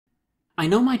I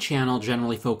know my channel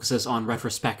generally focuses on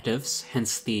retrospectives,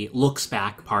 hence the looks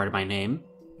back part of my name,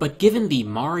 but given the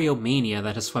Mario mania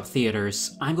that has swept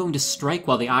theaters, I'm going to strike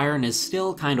while the iron is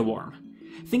still kinda warm.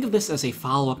 Think of this as a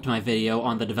follow-up to my video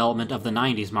on the development of the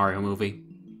 90s Mario movie.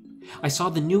 I saw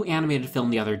the new animated film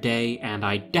the other day, and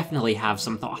I definitely have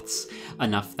some thoughts,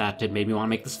 enough that it made me want to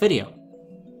make this video.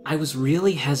 I was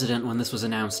really hesitant when this was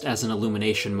announced as an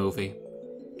Illumination movie.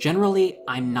 Generally,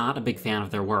 I'm not a big fan of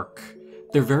their work.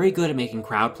 They're very good at making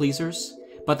crowd pleasers,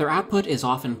 but their output is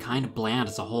often kind of bland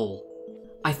as a whole.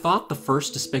 I thought the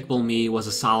first Despicable Me was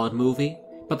a solid movie,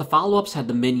 but the follow-ups had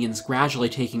the minions gradually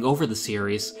taking over the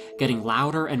series, getting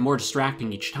louder and more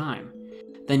distracting each time.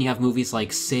 Then you have movies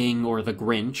like Sing or The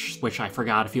Grinch, which I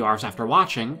forgot a few hours after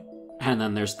watching, and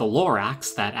then there's the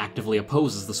Lorax that actively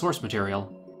opposes the source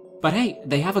material. But hey,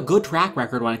 they have a good track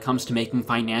record when it comes to making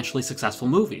financially successful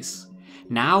movies.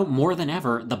 Now, more than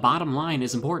ever, the bottom line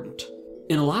is important.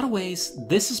 In a lot of ways,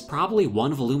 this is probably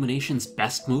one of Illumination's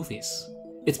best movies.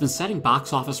 It's been setting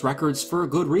box office records for a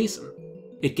good reason.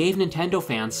 It gave Nintendo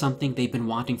fans something they've been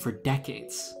wanting for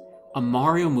decades. A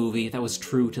Mario movie that was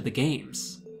true to the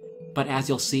games. But as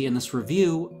you'll see in this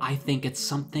review, I think it's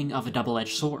something of a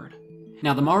double-edged sword.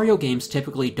 Now, the Mario games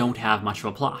typically don't have much of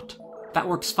a plot. That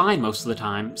works fine most of the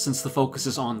time, since the focus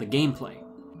is on the gameplay.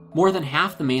 More than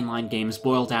half the mainline games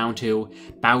boil down to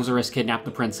Bowser has kidnapped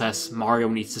the princess, Mario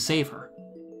needs to save her.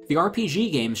 The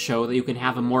RPG games show that you can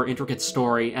have a more intricate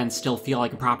story and still feel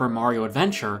like a proper Mario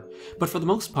adventure, but for the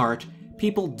most part,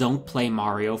 people don't play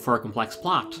Mario for a complex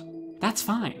plot. That's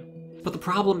fine. But the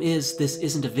problem is, this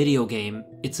isn't a video game,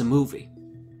 it's a movie.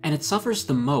 And it suffers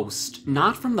the most,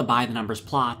 not from the by-the-numbers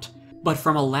plot, but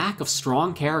from a lack of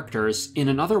strong characters in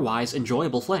an otherwise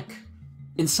enjoyable flick.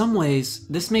 In some ways,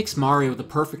 this makes Mario the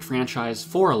perfect franchise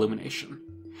for Illumination.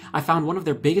 I found one of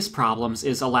their biggest problems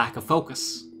is a lack of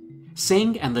focus.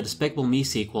 Sing and the Despicable Me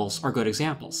sequels are good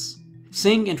examples.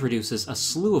 Sing introduces a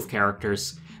slew of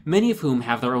characters, many of whom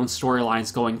have their own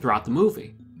storylines going throughout the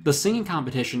movie. The singing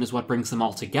competition is what brings them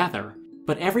all together,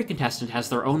 but every contestant has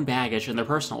their own baggage in their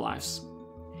personal lives.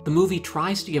 The movie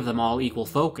tries to give them all equal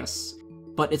focus,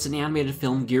 but it's an animated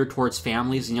film geared towards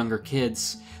families and younger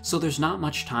kids, so there's not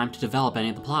much time to develop any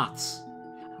of the plots.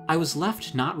 I was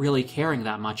left not really caring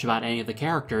that much about any of the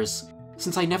characters,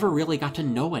 since I never really got to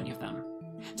know any of them.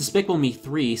 Despicable Me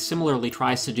 3 similarly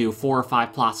tries to do 4 or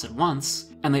 5 plots at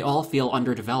once, and they all feel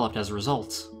underdeveloped as a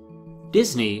result.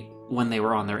 Disney, when they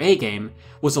were on their A-game,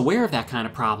 was aware of that kind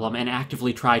of problem and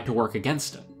actively tried to work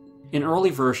against it. In early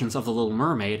versions of The Little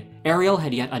Mermaid, Ariel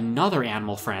had yet another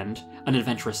animal friend, an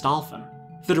adventurous dolphin.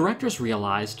 The directors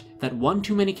realized that one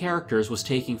too many characters was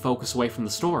taking focus away from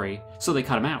the story, so they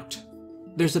cut him out.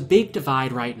 There's a big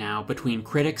divide right now between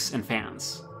critics and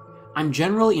fans. I'm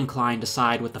generally inclined to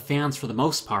side with the fans for the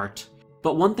most part,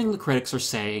 but one thing the critics are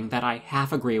saying that I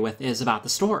half agree with is about the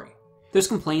story. There's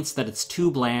complaints that it's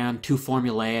too bland, too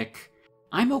formulaic.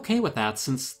 I'm okay with that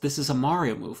since this is a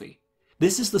Mario movie.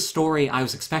 This is the story I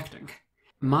was expecting.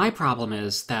 My problem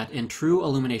is that in true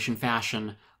Illumination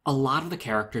fashion, a lot of the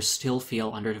characters still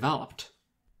feel underdeveloped.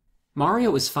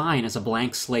 Mario is fine as a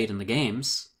blank slate in the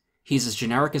games. He's as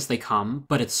generic as they come,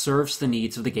 but it serves the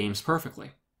needs of the games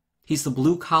perfectly. He's the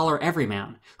blue-collar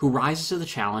everyman who rises to the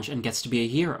challenge and gets to be a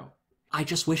hero. I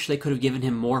just wish they could have given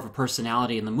him more of a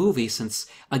personality in the movie since,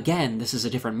 again, this is a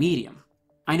different medium.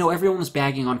 I know everyone was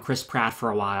bagging on Chris Pratt for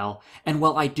a while, and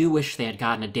while I do wish they had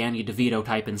gotten a Danny DeVito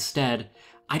type instead,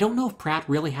 I don't know if Pratt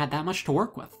really had that much to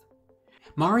work with.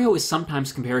 Mario is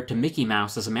sometimes compared to Mickey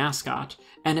Mouse as a mascot,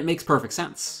 and it makes perfect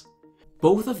sense.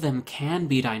 Both of them can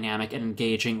be dynamic and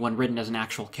engaging when written as an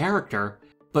actual character,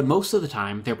 but most of the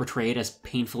time they're portrayed as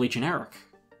painfully generic.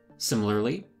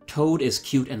 Similarly, Toad is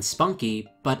cute and spunky,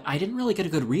 but I didn't really get a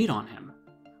good read on him.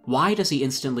 Why does he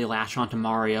instantly latch onto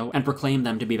Mario and proclaim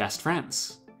them to be best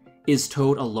friends? Is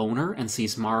Toad a loner and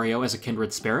sees Mario as a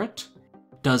kindred spirit?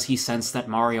 Does he sense that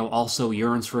Mario also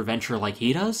yearns for adventure like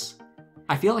he does?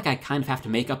 I feel like I kind of have to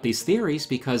make up these theories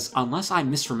because unless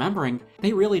I'm misremembering,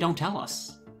 they really don't tell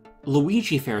us.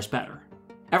 Luigi fares better.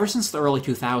 Ever since the early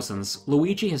 2000s,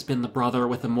 Luigi has been the brother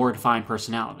with a more defined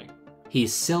personality.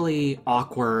 He's silly,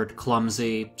 awkward,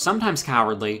 clumsy, sometimes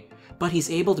cowardly, but he's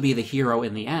able to be the hero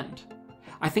in the end.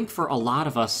 I think for a lot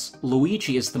of us,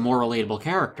 Luigi is the more relatable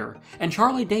character, and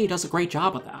Charlie Day does a great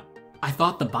job with that. I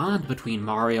thought the bond between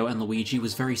Mario and Luigi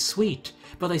was very sweet,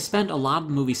 but they spend a lot of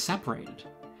the movie separated.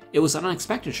 It was an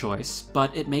unexpected choice,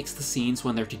 but it makes the scenes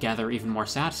when they're together even more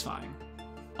satisfying.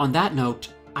 On that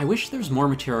note, I wish there's more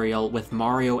material with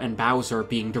Mario and Bowser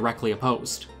being directly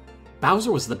opposed.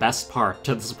 Bowser was the best part,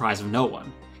 to the surprise of no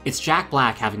one. It's Jack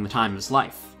Black having the time of his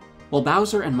life. While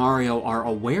Bowser and Mario are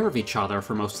aware of each other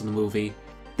for most of the movie,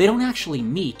 they don't actually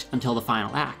meet until the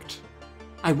final act.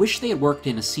 I wish they had worked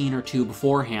in a scene or two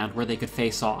beforehand where they could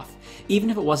face off, even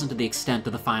if it wasn't to the extent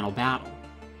of the final battle.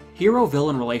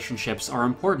 Hero-villain relationships are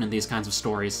important in these kinds of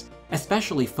stories,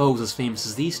 especially foes as famous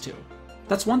as these two.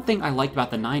 That's one thing I liked about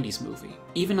the 90s movie,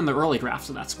 even in the early drafts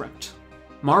of that script.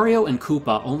 Mario and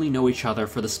Koopa only know each other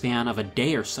for the span of a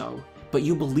day or so, but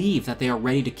you believe that they are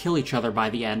ready to kill each other by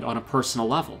the end on a personal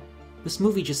level. This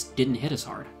movie just didn't hit as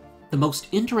hard. The most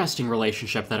interesting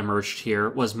relationship that emerged here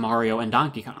was Mario and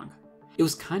Donkey Kong. It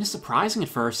was kinda surprising at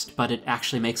first, but it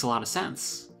actually makes a lot of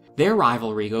sense. Their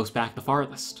rivalry goes back the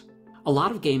farthest. A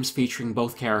lot of games featuring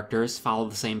both characters follow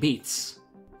the same beats.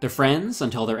 They're friends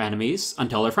until they're enemies,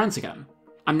 until they're friends again.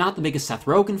 I'm not the biggest Seth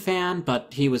Rogen fan,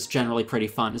 but he was generally pretty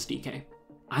fun as DK.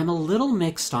 I'm a little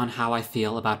mixed on how I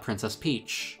feel about Princess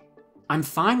Peach. I'm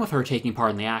fine with her taking part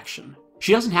in the action.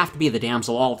 She doesn't have to be the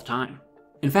damsel all the time.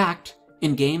 In fact,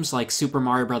 in games like Super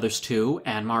Mario Bros. 2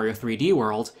 and Mario 3D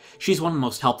World, she's one of the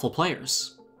most helpful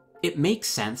players. It makes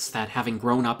sense that having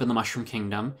grown up in the Mushroom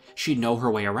Kingdom, she'd know her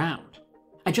way around.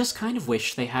 I just kind of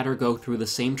wish they had her go through the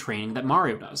same training that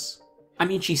Mario does. I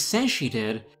mean, she says she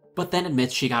did, but then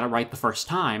admits she got it right the first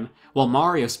time, while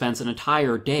Mario spends an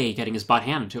entire day getting his butt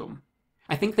handed to him.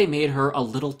 I think they made her a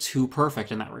little too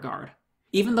perfect in that regard.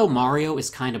 Even though Mario is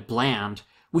kind of bland,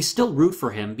 we still root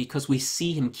for him because we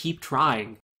see him keep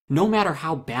trying, no matter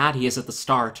how bad he is at the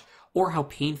start, or how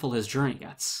painful his journey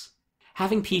gets.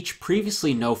 Having Peach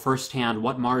previously know firsthand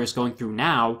what Mario's going through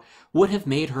now would have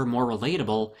made her more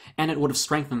relatable, and it would have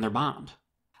strengthened their bond.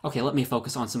 Okay, let me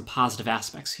focus on some positive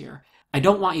aspects here. I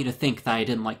don't want you to think that I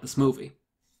didn't like this movie.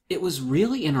 It was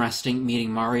really interesting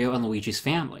meeting Mario and Luigi's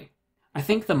family. I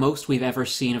think the most we've ever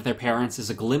seen of their parents is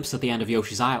a glimpse at the end of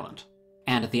Yoshi's Island,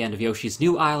 and at the end of Yoshi's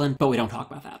New Island, but we don't talk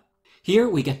about that. Here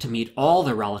we get to meet all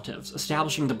their relatives,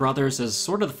 establishing the brothers as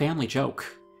sort of the family joke.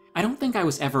 I don't think I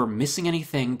was ever missing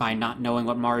anything by not knowing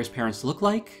what Mario's parents look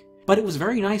like, but it was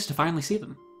very nice to finally see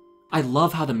them. I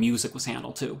love how the music was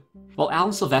handled too. While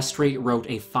Alan Silvestri wrote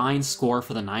a fine score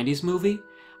for the 90s movie,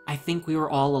 I think we were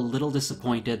all a little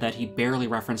disappointed that he barely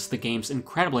referenced the game's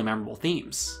incredibly memorable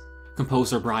themes.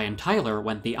 Composer Brian Tyler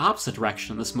went the opposite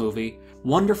direction in this movie,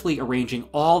 wonderfully arranging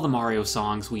all the Mario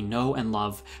songs we know and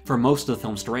love for most of the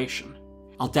film's duration.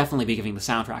 I'll definitely be giving the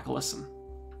soundtrack a listen.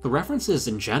 The references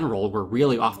in general were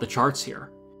really off the charts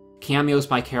here. Cameos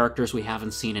by characters we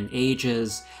haven't seen in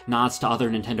ages, nods to other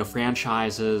Nintendo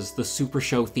franchises, the Super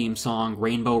Show theme song,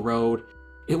 Rainbow Road.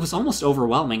 It was almost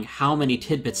overwhelming how many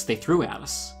tidbits they threw at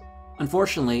us.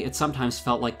 Unfortunately, it sometimes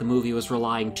felt like the movie was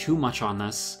relying too much on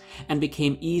this, and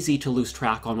became easy to lose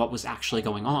track on what was actually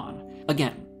going on.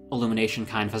 Again, Illumination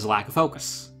kind of has a lack of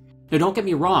focus. Now don't get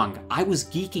me wrong, I was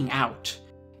geeking out,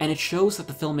 and it shows that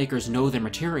the filmmakers know their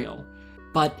material,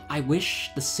 but I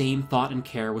wish the same thought and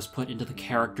care was put into the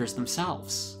characters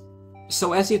themselves.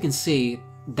 So as you can see,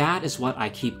 that is what I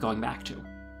keep going back to.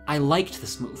 I liked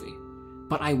this movie,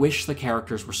 but I wish the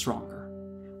characters were stronger.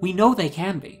 We know they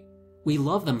can be. We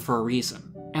love them for a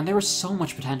reason, and there is so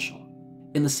much potential.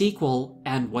 In the sequel,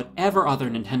 and whatever other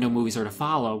Nintendo movies are to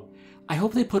follow, I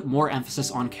hope they put more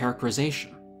emphasis on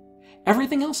characterization.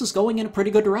 Everything else is going in a pretty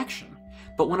good direction,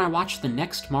 but when I watch the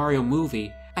next Mario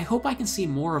movie, I hope I can see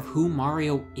more of who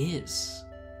Mario is.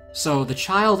 So the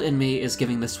child in me is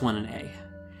giving this one an A.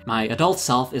 My adult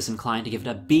self is inclined to give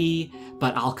it a B,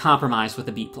 but I'll compromise with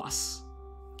a B+.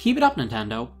 Keep it up,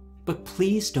 Nintendo, but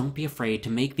please don't be afraid to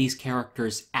make these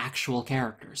characters actual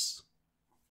characters.